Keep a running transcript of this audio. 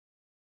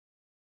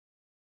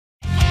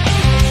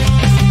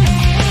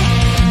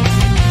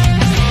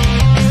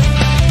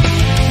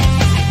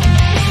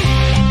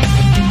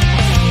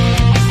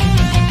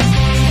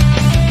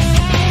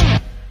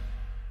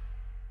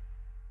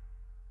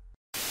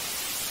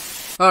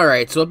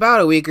Alright, so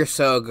about a week or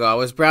so ago, I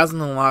was browsing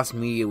the Lost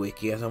Media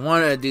Wiki as I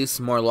wanted to do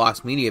some more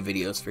Lost Media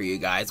videos for you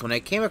guys when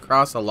I came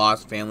across a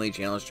Lost Family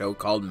Channel show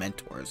called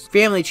Mentors.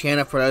 Family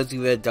Channel, for those of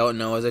you that don't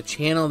know, is a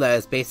channel that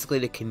is basically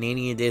the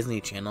Canadian Disney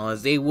Channel,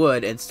 as they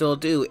would, and still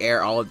do,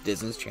 air all of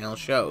Disney's channel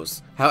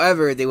shows.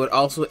 However, they would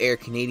also air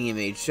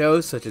Canadian-made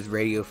shows such as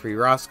Radio Free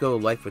Roscoe,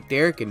 Life with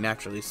Derek, and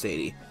Naturally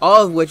Sadie,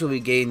 all of which will be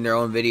getting their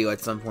own video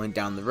at some point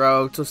down the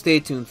road, so stay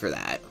tuned for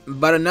that.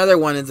 But another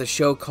one is a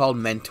show called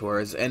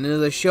Mentors, and it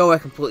is a show I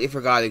completely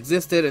forgot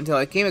existed until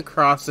I came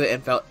across it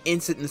and felt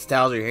instant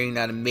nostalgia hearing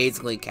that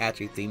amazingly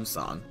catchy theme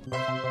song.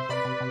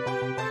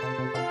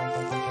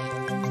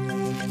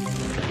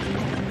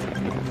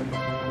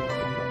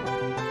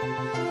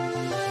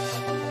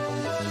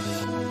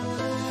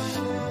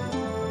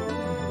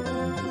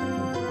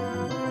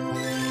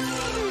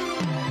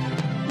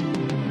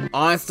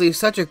 Honestly,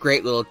 such a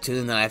great little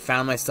tune that I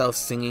found myself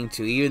singing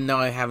to even though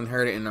I haven't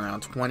heard it in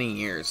around 20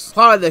 years. The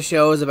plot of the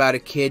show is about a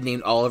kid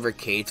named Oliver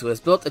Cates who has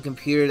built a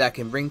computer that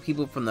can bring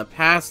people from the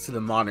past to the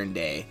modern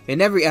day.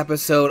 In every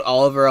episode,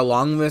 Oliver,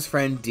 along with his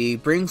friend Dee,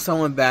 brings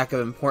someone back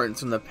of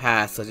importance from the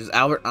past, such as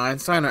Albert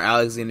Einstein or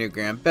Alexander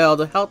Graham Bell,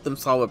 to help them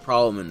solve a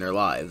problem in their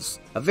lives.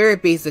 A very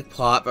basic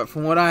plot, but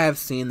from what I have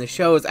seen, the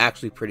show is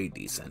actually pretty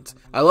decent.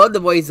 I love the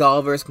voice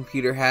Oliver's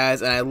computer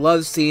has, and I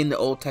love seeing the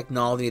old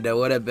technology that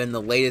would have been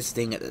the latest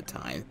thing at the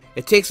time.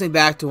 It takes me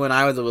back to when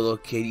I was a little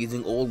kid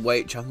using old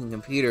white chunky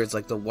computers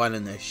like the one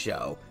in this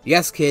show.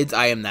 Yes kids,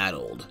 I am that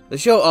old. The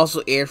show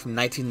also aired from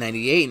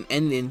 1998 and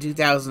ended in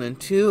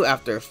 2002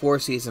 after a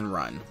 4-season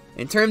run.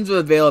 In terms of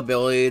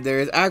availability, there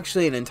is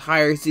actually an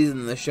entire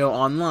season of the show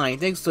online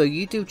thanks to a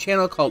YouTube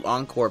channel called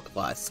Encore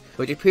Plus,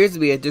 which appears to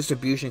be a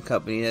distribution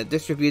company that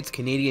distributes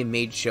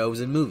Canadian-made shows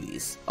and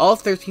movies. All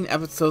 13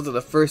 episodes of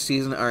the first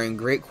season are in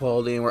great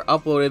quality and were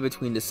uploaded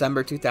between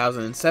December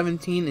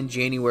 2017 and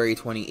January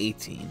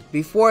 2018.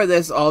 Before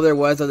this, all there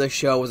was of the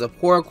show was a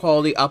poor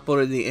quality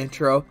upload of the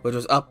intro, which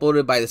was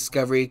uploaded by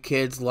Discovery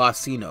Kids Los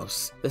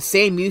Cinos. The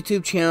same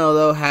YouTube channel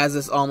though has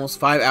this almost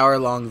 5-hour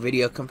long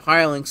video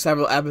compiling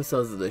several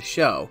episodes of the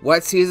show.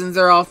 What seasons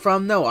they're all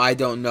from though, I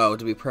don't know,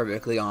 to be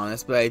perfectly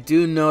honest, but I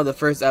do know the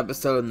first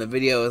episode in the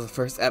video is the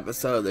first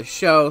episode of the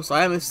show, so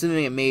I'm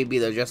assuming it may be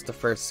just the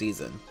first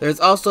season. There's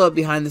also a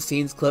behind the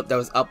scenes clip that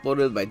was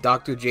uploaded by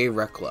Dr. J.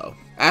 Reclo.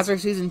 As for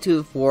Season 2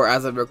 and 4,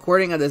 as of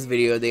recording of this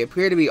video, they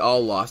appear to be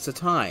all lost to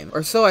time,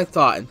 or so I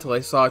thought until I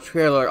saw a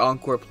trailer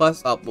Encore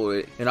Plus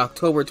uploaded in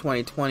October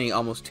 2020,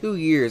 almost 2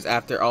 years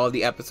after all of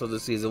the episodes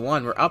of Season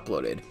 1 were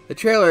uploaded. The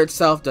trailer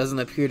itself doesn't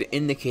appear to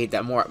indicate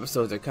that more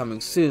episodes are coming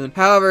soon,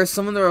 however,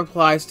 some of the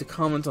replies to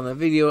comments on the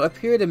video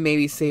appear to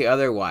maybe say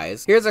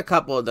otherwise. Here's a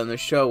couple of them to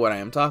show what I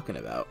am talking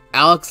about.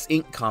 Alex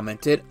Inc.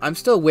 commented, "I'm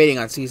still waiting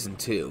on Season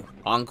 2.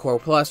 Encore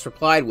Plus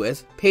replied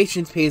with,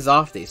 "Patience pays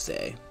off, they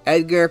say."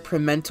 Edgar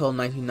Pimentel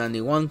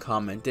 1991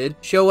 commented,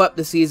 "Show up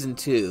to Season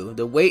 2,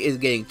 the wait is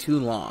getting too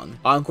long."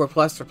 Encore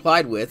Plus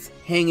replied with,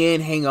 "Hang in,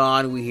 hang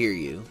on, we hear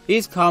you."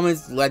 These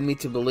comments led me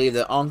to believe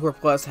that Encore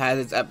Plus has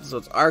its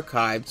episodes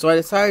archived, so I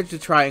decided to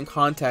try and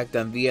contact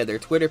them via their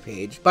Twitter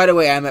page. By the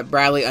way, I'm at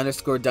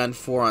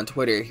Bradley_Dunn4 on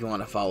Twitter if you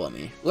want to follow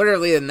me.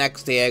 Literally the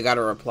next day I got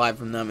a reply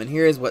from them, and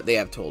here is what they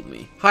have told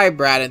me. "Hi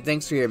Brad, and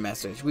thanks for your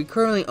message. We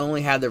currently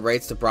only have the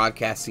rights to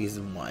broadcast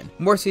Season 1.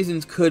 More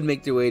seasons could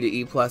make their way to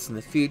E+ in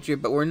the future,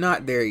 but we're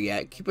not there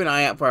yet. Keep an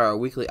eye out for our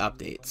weekly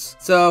updates."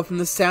 So, from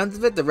the sounds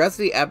of it, the rest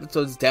of the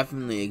episodes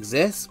definitely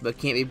exist, but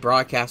can't be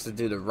broadcasted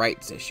due to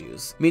rights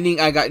issues. Meaning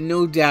I got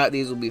no doubt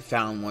these will be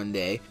found one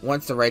day,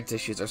 once the rights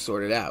issues are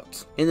sorted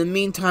out. In the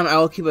meantime, I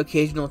will keep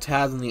occasional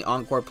tabs on the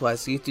Encore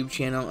Plus YouTube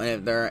channel, and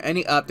if there are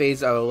any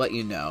updates, I will let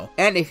you know.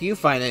 And if you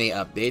find any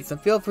updates, then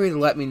feel free to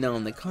let me know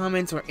in the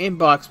comments or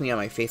inbox me on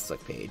my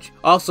Facebook page.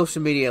 All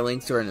social media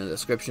links are in the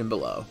description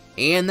below.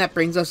 And that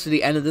brings us to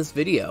the end of this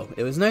video.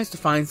 It was nice to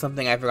find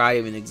something I forgot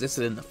even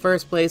existed in the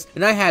first place,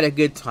 and I had a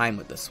good time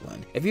with this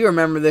one. If you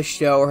remember this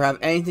show or have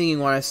anything you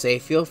want to say,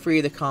 feel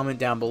free to comment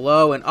down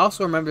below, and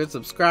also remember to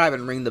subscribe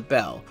and ring the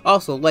bell.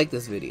 Also, like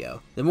this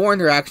video. The more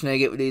interaction I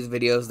get with these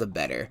videos, the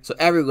better, so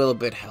every little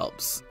bit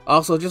helps.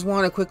 Also, just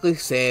want to quickly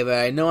say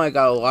that I know I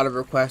got a lot of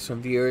requests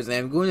from viewers, and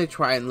I'm going to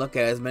try and look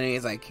at as many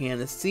as I can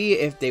to see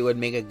if they would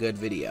make a good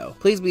video.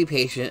 Please be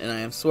patient, and I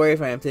am sorry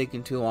if I am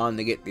taking too long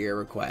to get to your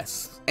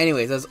requests.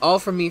 Anyways, that's all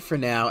from me for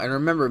now, and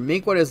remember,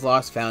 make what is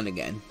lost found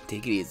again.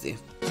 Take it easy.